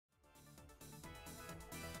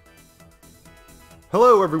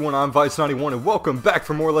Hello everyone, I'm Vice91 and welcome back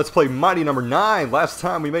for more Let's Play Mighty Number 9. Last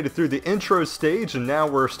time we made it through the intro stage and now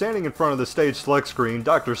we're standing in front of the stage select screen.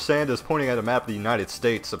 Dr. Sand is pointing at a map of the United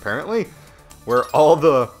States, apparently, where all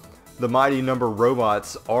the Mighty Number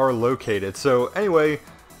robots are located. So anyway,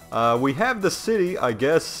 we have the city, I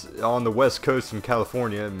guess, on the west coast in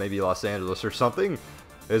California, maybe Los Angeles or something,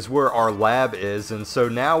 is where our lab is. And so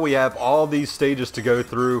now we have all these stages to go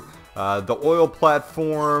through. The oil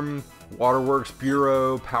platform, Waterworks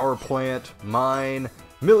Bureau, power plant, mine,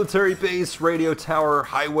 military base, radio tower,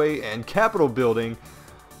 highway, and Capitol building.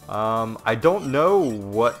 I don't know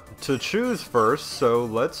what to choose first, so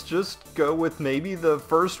let's just go with maybe the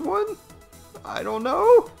first one? I don't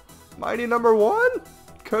know. Mighty Number 1?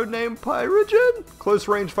 Codename Pyrogen? Close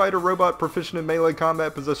range fighter robot proficient in melee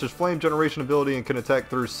combat, possesses flame generation ability, and can attack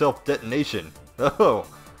through self-detonation. Oh.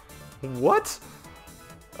 What?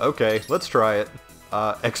 Okay, let's try it.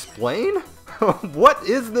 Explain? What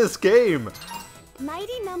is this game?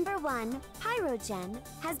 Mighty Number 1, Pyrogen,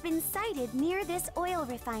 has been sighted near this oil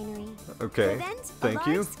refinery. Okay, Prevent thank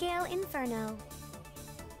you. Large-scale inferno.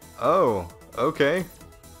 Oh, okay.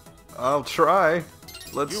 I'll try.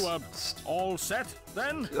 Let's. You are all set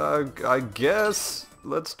then? I guess.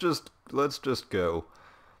 Let's just go.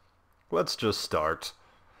 Let's just start.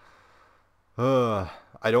 I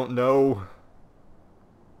don't know.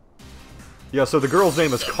 Yeah, so the girl's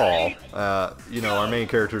name is Call. You know, our main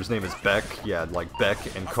character's name is Beck. Yeah, like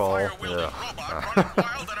Beck and Call. I don't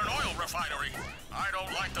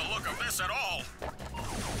like the look of this at all.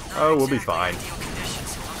 Oh, we'll be fine.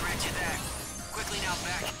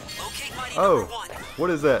 Oh, what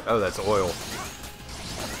is that? Oh, that's oil.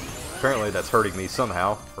 Apparently that's hurting me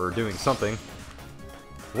somehow, or doing something.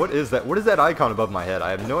 What is that? What is that icon above my head?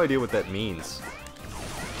 I have no idea what that means.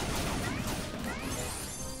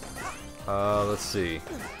 Let's see.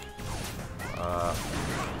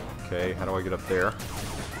 Okay, how do I get up there?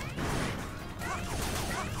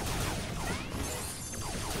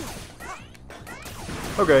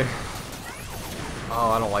 Okay.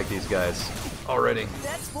 Oh, I don't like these guys already.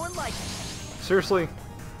 That's more like Seriously?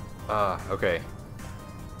 Okay.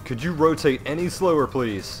 Could you rotate any slower,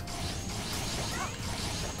 please?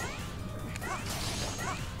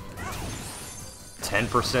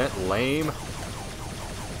 %? Lame.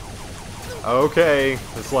 Okay,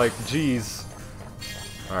 it's like, geez.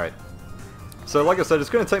 Alright. So like I said, it's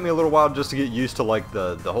going to take me a little while just to get used to like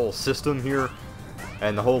the whole system here.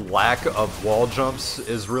 And the whole lack of wall jumps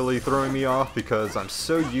is really throwing me off because I'm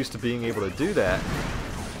so used to being able to do that.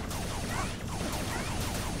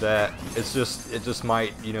 That it just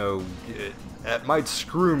might, you know, it might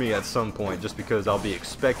screw me at some point just because I'll be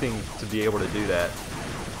expecting to be able to do that.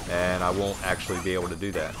 And I won't actually be able to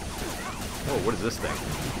do that. Oh, what is this thing?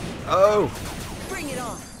 Oh! bring it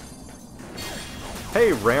on.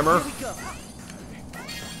 Hey, rammer! Here we go.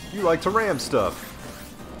 You like to ram stuff.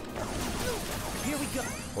 Here we go.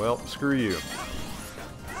 Well, screw you.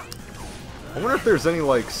 I wonder if there's any,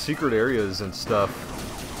 like, secret areas and stuff.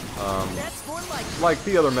 That's more Like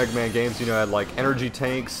the other Mega Man games, you know, had, like, energy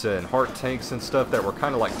tanks and heart tanks and stuff that were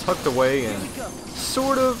kind of, like, tucked away and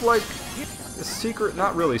sort of, like, secret,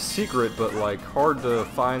 not really secret, but, like, hard to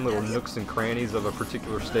find little nooks and crannies of a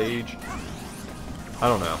particular stage. I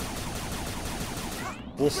don't know.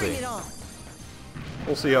 We'll see.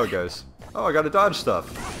 We'll see how it goes. Oh, I gotta dodge stuff.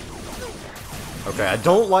 Okay, I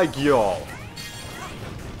don't like y'all.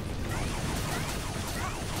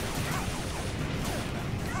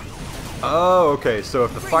 Oh, okay, so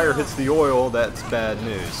if the fire hits the oil, that's bad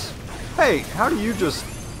news. Hey, how do you just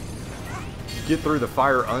get through the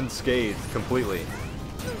fire unscathed completely?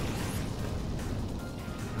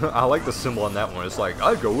 I like the symbol on that one. It's like,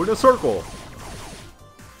 I go in a circle.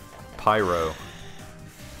 Pyro.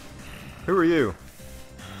 Who are you?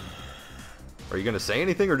 Are you gonna say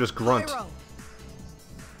anything or just grunt? Pyro.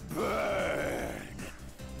 Burn!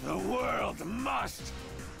 The world must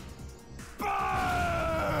burn!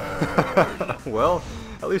 Well,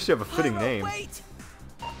 at least you have a fitting Pyro, name. Wait.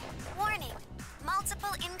 Warning.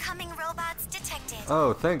 Multiple incoming robots detected.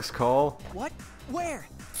 Oh, thanks, Call. What? Where?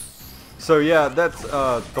 So yeah, that's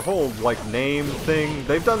the whole like name thing.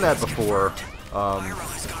 They've done that before.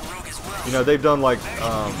 You know, they've done like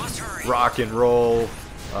rock and roll,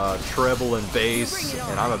 treble and bass,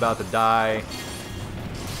 and I'm about to die.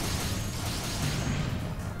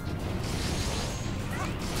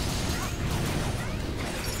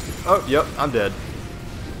 Oh, yep, I'm dead.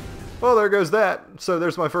 Well, there goes that. So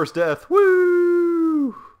there's my first death.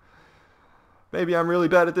 Woo! Maybe I'm really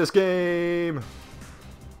bad at this game.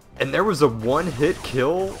 And there was a one-hit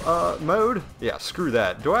kill mode? Yeah, screw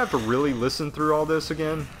that. Do I have to really listen through all this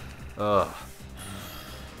again? Ugh.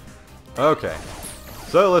 Okay.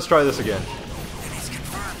 So let's try this again. And it's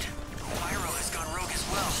confirmed. Pyro has gone rogue as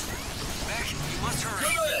well. Beck, you must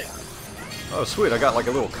hurry. Oh sweet, I got like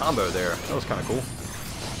a little combo there. That was kind of cool.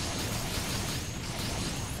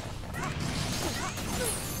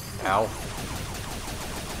 Ow.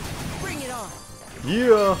 Bring it on.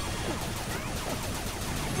 Yeah.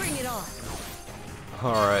 Bring it on.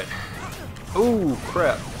 Alright. Ooh,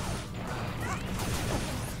 crap.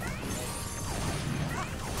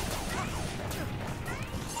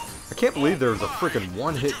 I can't believe there was a freaking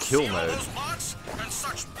one-hit kill mode. Those bots and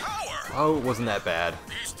such power. Oh, it wasn't that bad.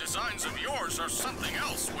 These designs of yours are something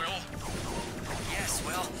else, Will. Yes,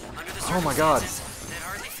 well, under the Oh my God. circumstances, that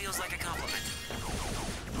hardly feels like a compliment.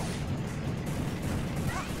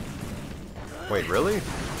 Wait, really?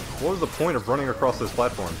 What was the point of running across those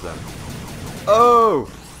platforms then? Oh!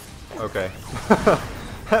 Okay.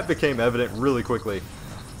 That became evident really quickly.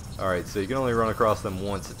 Alright, so you can only run across them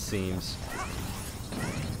once, it seems.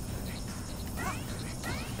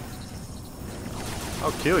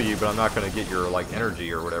 I'll kill you, but I'm not gonna get your, like,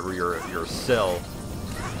 energy or whatever, your cell.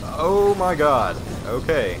 Oh my god.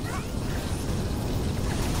 Okay.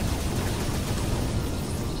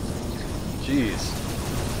 Jeez.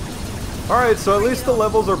 Alright, so at least the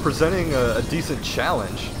levels are presenting a decent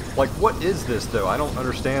challenge. Like, what is this, though? I don't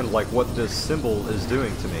understand, like, what this symbol is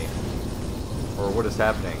doing to me. Or what is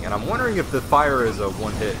happening. And I'm wondering if the fire is a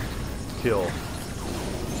one-hit kill.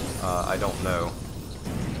 I don't know.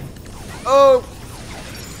 Oh!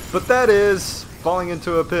 But that is falling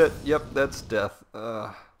into a pit. Yep, that's death.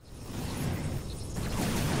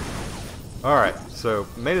 Alright, so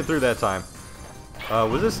made it through that time.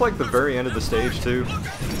 Was this like the very end of the stage too?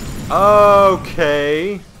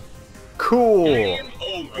 Okay. Cool.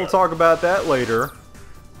 We'll talk about that later.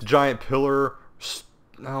 Giant pillar.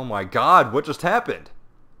 Oh my god, what just happened?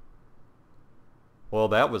 Well,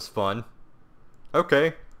 that was fun.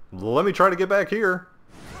 Okay, let me try to get back here.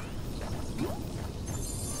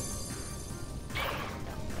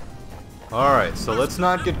 Alright, so let's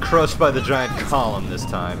not get crushed by the giant column this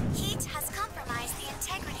time. Heat has compromised the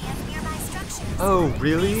integrity of nearby structures. Oh,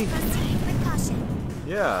 really? Please proceed with caution.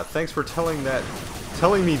 Yeah, thanks for telling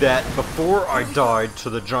me that before I died to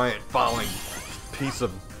the giant falling piece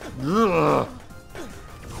of... Ugh.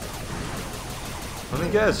 Let me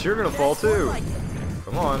guess, you're gonna fall too.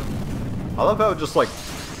 Come on. I love how it just like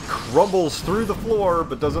crumbles through the floor,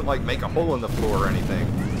 but doesn't like make a hole in the floor or anything.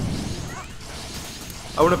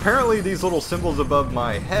 Oh, and apparently these little symbols above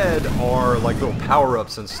my head are like little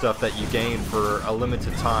power-ups and stuff that you gain for a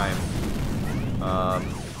limited time. I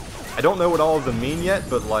don't know what all of them mean yet,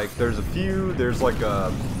 but like there's a few. There's like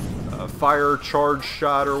a fire charge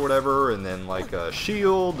shot or whatever, and then like a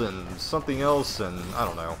shield and something else, and I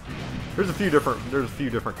don't know. There's a few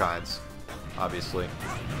different kinds, obviously.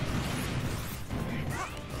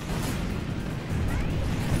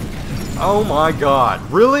 Oh my god,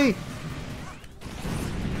 really?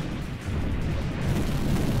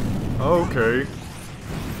 Okay.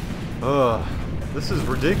 This is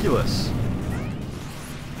ridiculous.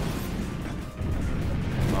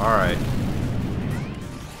 Alright.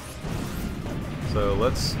 So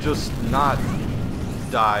let's just not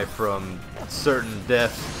die from certain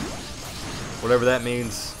death. Whatever that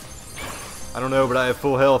means. I don't know, but I have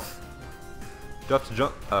full health. Do I have to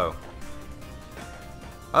jump? Oh.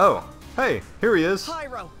 Oh. Hey, here he is.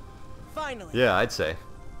 Pyro! Finally! Yeah, I'd say.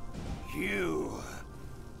 You.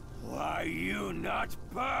 Why you not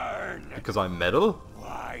burn? Because I'm metal?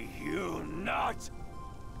 Why you not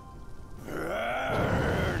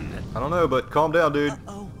burn? I don't know, but calm down, dude.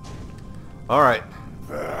 Oh, Alright.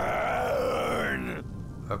 Burn.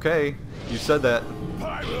 Okay, you said that.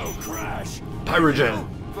 Pyro crash. Pyrogen!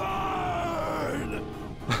 Burn.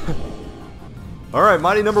 Alright,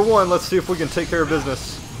 mighty number 1, let's see if we can take care of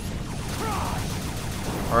business.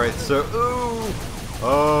 Alright, so, ooh!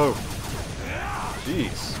 Oh!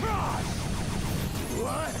 Jeez.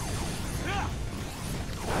 What?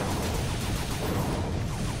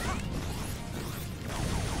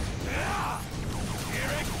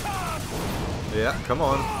 Here it comes. Yeah, come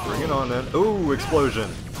on. Bring it on then. Ooh,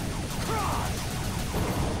 explosion.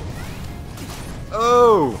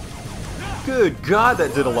 Oh! Good God,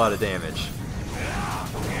 that did a lot of damage.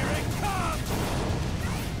 Here it comes.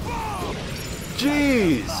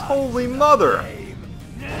 Jeez! Holy mother!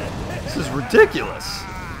 This is ridiculous.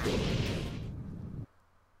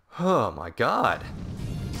 Oh my god.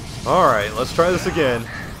 Alright, let's try this again.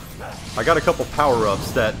 I got a couple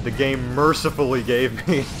power-ups that the game mercifully gave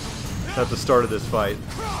me at the start of this fight.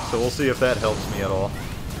 So we'll see if that helps me at all.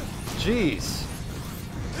 Jeez.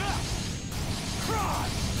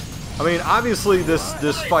 I mean, obviously this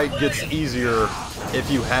fight gets easier if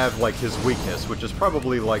you have like his weakness, which is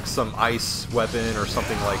probably like some ice weapon or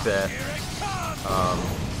something like that.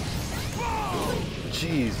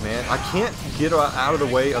 Jeez, man, I can't get out of the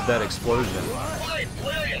way of that explosion.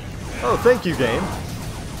 Oh, thank you, game.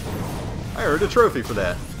 I earned a trophy for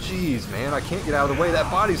that. Jeez, man, I can't get out of the way of that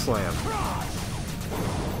body slam.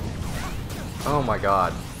 Oh my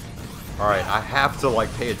god. Alright, I have to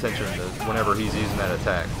like pay attention to whenever he's using that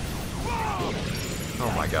attack.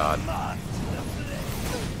 Oh my god.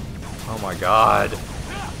 Oh my god.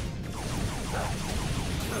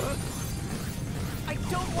 I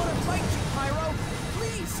don't want to fight you, Pyro.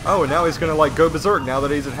 Please. Oh, and now he's gonna like go berserk now that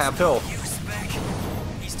he's at half health. You spec.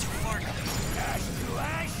 He's too far.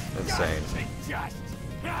 Insane.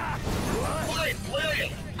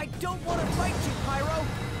 I don't want to fight you, Pyro.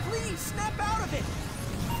 Please snap out of it.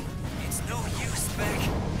 It's no use, spec.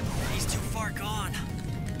 He's too far gone.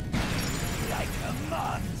 Like a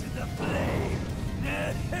moth to the flame.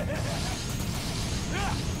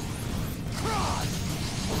 Cross.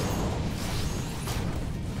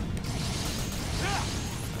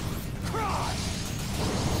 Cross.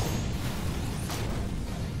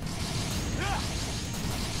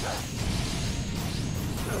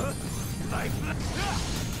 Like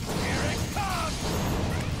here it comes.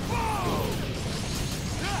 Whoa.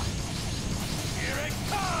 Here it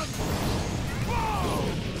comes.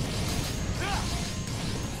 Whoa.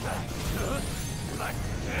 Like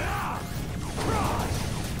cross. Cross.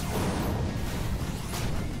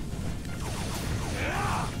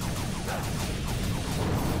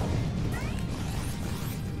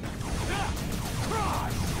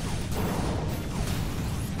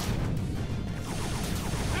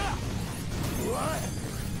 What?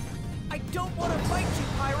 I don't want to fight you,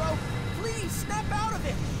 Pyro. Please snap out of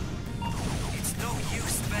it. It's no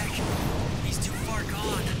use, spec. He's too far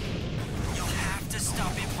gone. You'll have to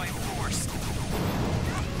stop him by force.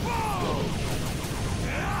 Whoa!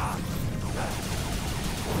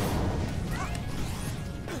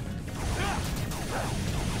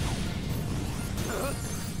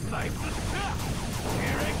 Like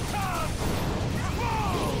here it comes!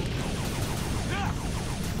 Whoa!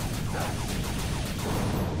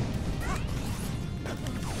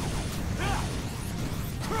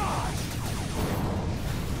 Cross!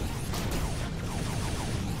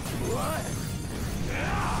 What?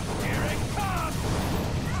 Here it comes!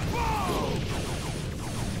 Whoa!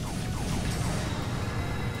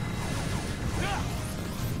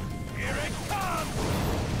 Here it comes!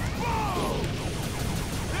 Whoa!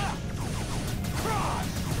 Cross!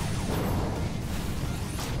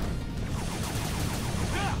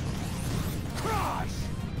 Cross!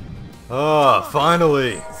 Oh,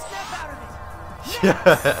 finally! Snap out of it.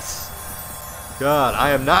 Yes! God, I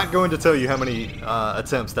am not going to tell you how many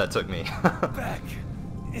attempts that took me. Beck,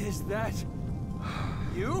 is that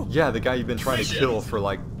you? Yeah, the guy you've been trying to kill for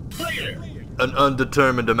like an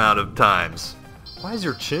undetermined amount of times. Why is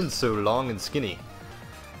your chin so long and skinny?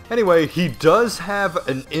 Anyway, he does have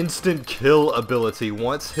an instant kill ability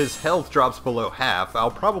once his health drops below half.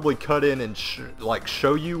 I'll probably cut in and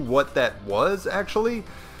show you what that was actually.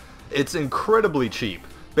 It's incredibly cheap.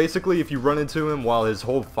 Basically, if you run into him while his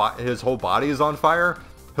whole body is on fire,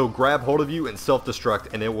 he'll grab hold of you and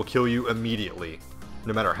self-destruct, and it will kill you immediately,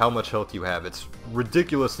 no matter how much health you have. It's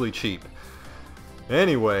ridiculously cheap.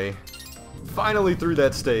 Anyway, finally through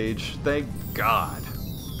that stage, thank God.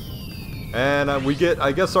 And we get,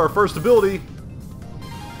 I guess, our first ability,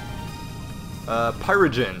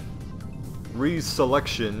 Pyrogen,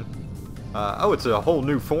 reselection. Oh, it's a whole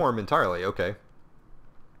new form entirely. Okay.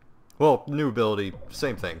 Well, new ability,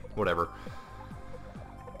 same thing, whatever.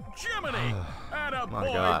 Jiminy! And a My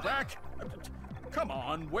boy God. back! Come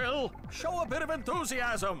on, Will! Show a bit of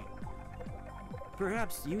enthusiasm!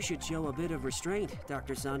 Perhaps you should show a bit of restraint,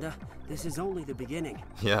 Dr. Sanda. This is only the beginning.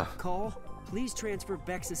 Yeah. Call, please transfer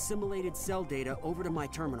Beck's assimilated cell data over to my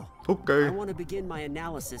terminal. Okay. I want to begin my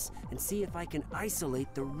analysis and see if I can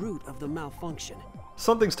isolate the root of the malfunction.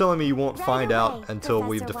 Something's telling me you won't Right find away, out until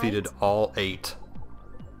we've Professor defeated White. all 8.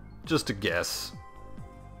 Just a guess.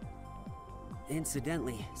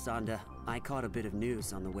 Incidentally, Sanda, I caught a bit of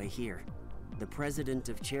news on the way here. The president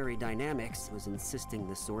of Cherry Dynamics was insisting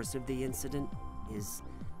the source of the incident is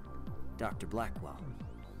Dr. Blackwell.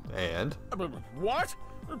 And? What?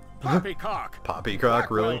 Poppycock!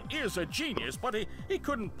 Poppycock, really? Blackwell is a genius, but he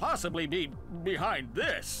couldn't possibly be behind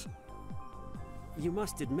this. You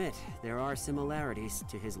must admit, there are similarities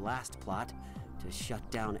to his last plot to shut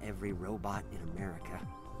down every robot in America.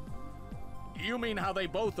 You mean how they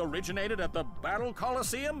both originated at the Battle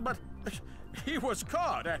Coliseum? But He was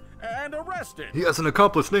caught and arrested. He has an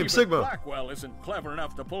accomplice named Even Sigma. Blackwell isn't clever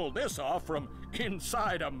enough to pull this off from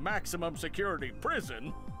inside a maximum security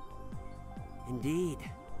prison. Indeed.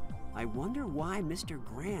 I wonder why Mr.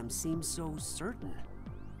 Graham seems so certain.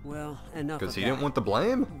 Well, enough of that. Because he didn't want the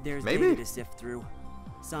blame? There's Maybe? data to sift through.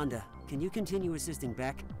 Sonda, can you continue assisting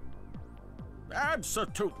Beck?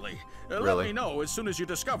 Absolutely. Really? Let me know as soon as you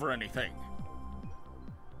discover anything.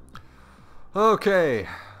 Okay.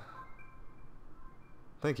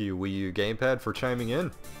 Thank you, Wii U Gamepad, for chiming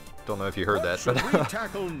in. Don't know if you heard What that, should we but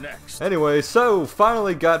tackle next? anyway, so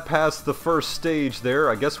finally got past the first stage there.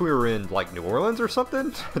 I guess we were in like New Orleans or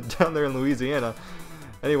something down there in Louisiana.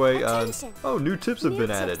 Anyway, oh, new tips have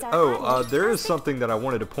been added. Oh, there is something that I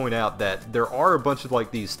wanted to point out, that there are a bunch of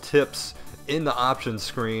like these tips in the options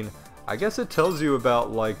screen. I guess it tells you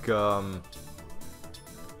about like you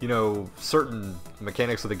know, certain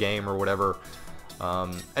mechanics of the game or whatever.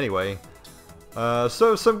 Anyway,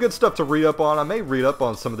 so some good stuff to read up on. I may read up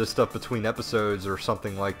on some of this stuff between episodes or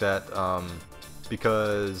something like that,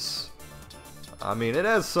 because I mean, it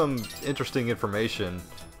has some interesting information.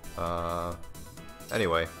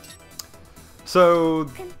 Anyway, so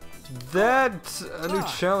that's a new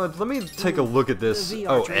challenge. Let me take a look at this.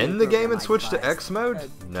 Oh, end the game and switch to X mode?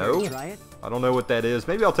 No, I don't know what that is.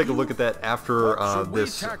 Maybe I'll take a look at that after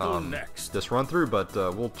this run through, but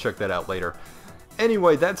we'll check that out later.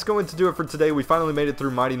 Anyway, that's going to do it for today. We finally made it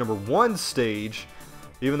through Mighty number 1 stage,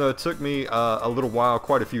 even though it took me a little while,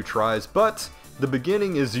 quite a few tries, but the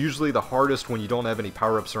beginning is usually the hardest when you don't have any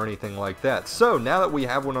power-ups or anything like that. So now that we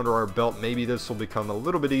have one under our belt, maybe this will become a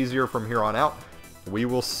little bit easier from here on out. We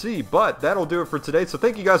will see, but that'll do it for today. So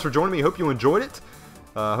thank you guys for joining me. Hope you enjoyed it.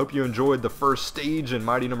 Hope you enjoyed the first stage in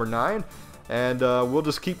Mighty number 9, and we'll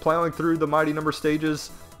just keep plowing through the Mighty number stages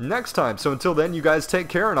next time. So until then, you guys take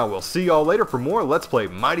care, and I will see y'all later for more Let's Play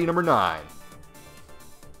Mighty number 9.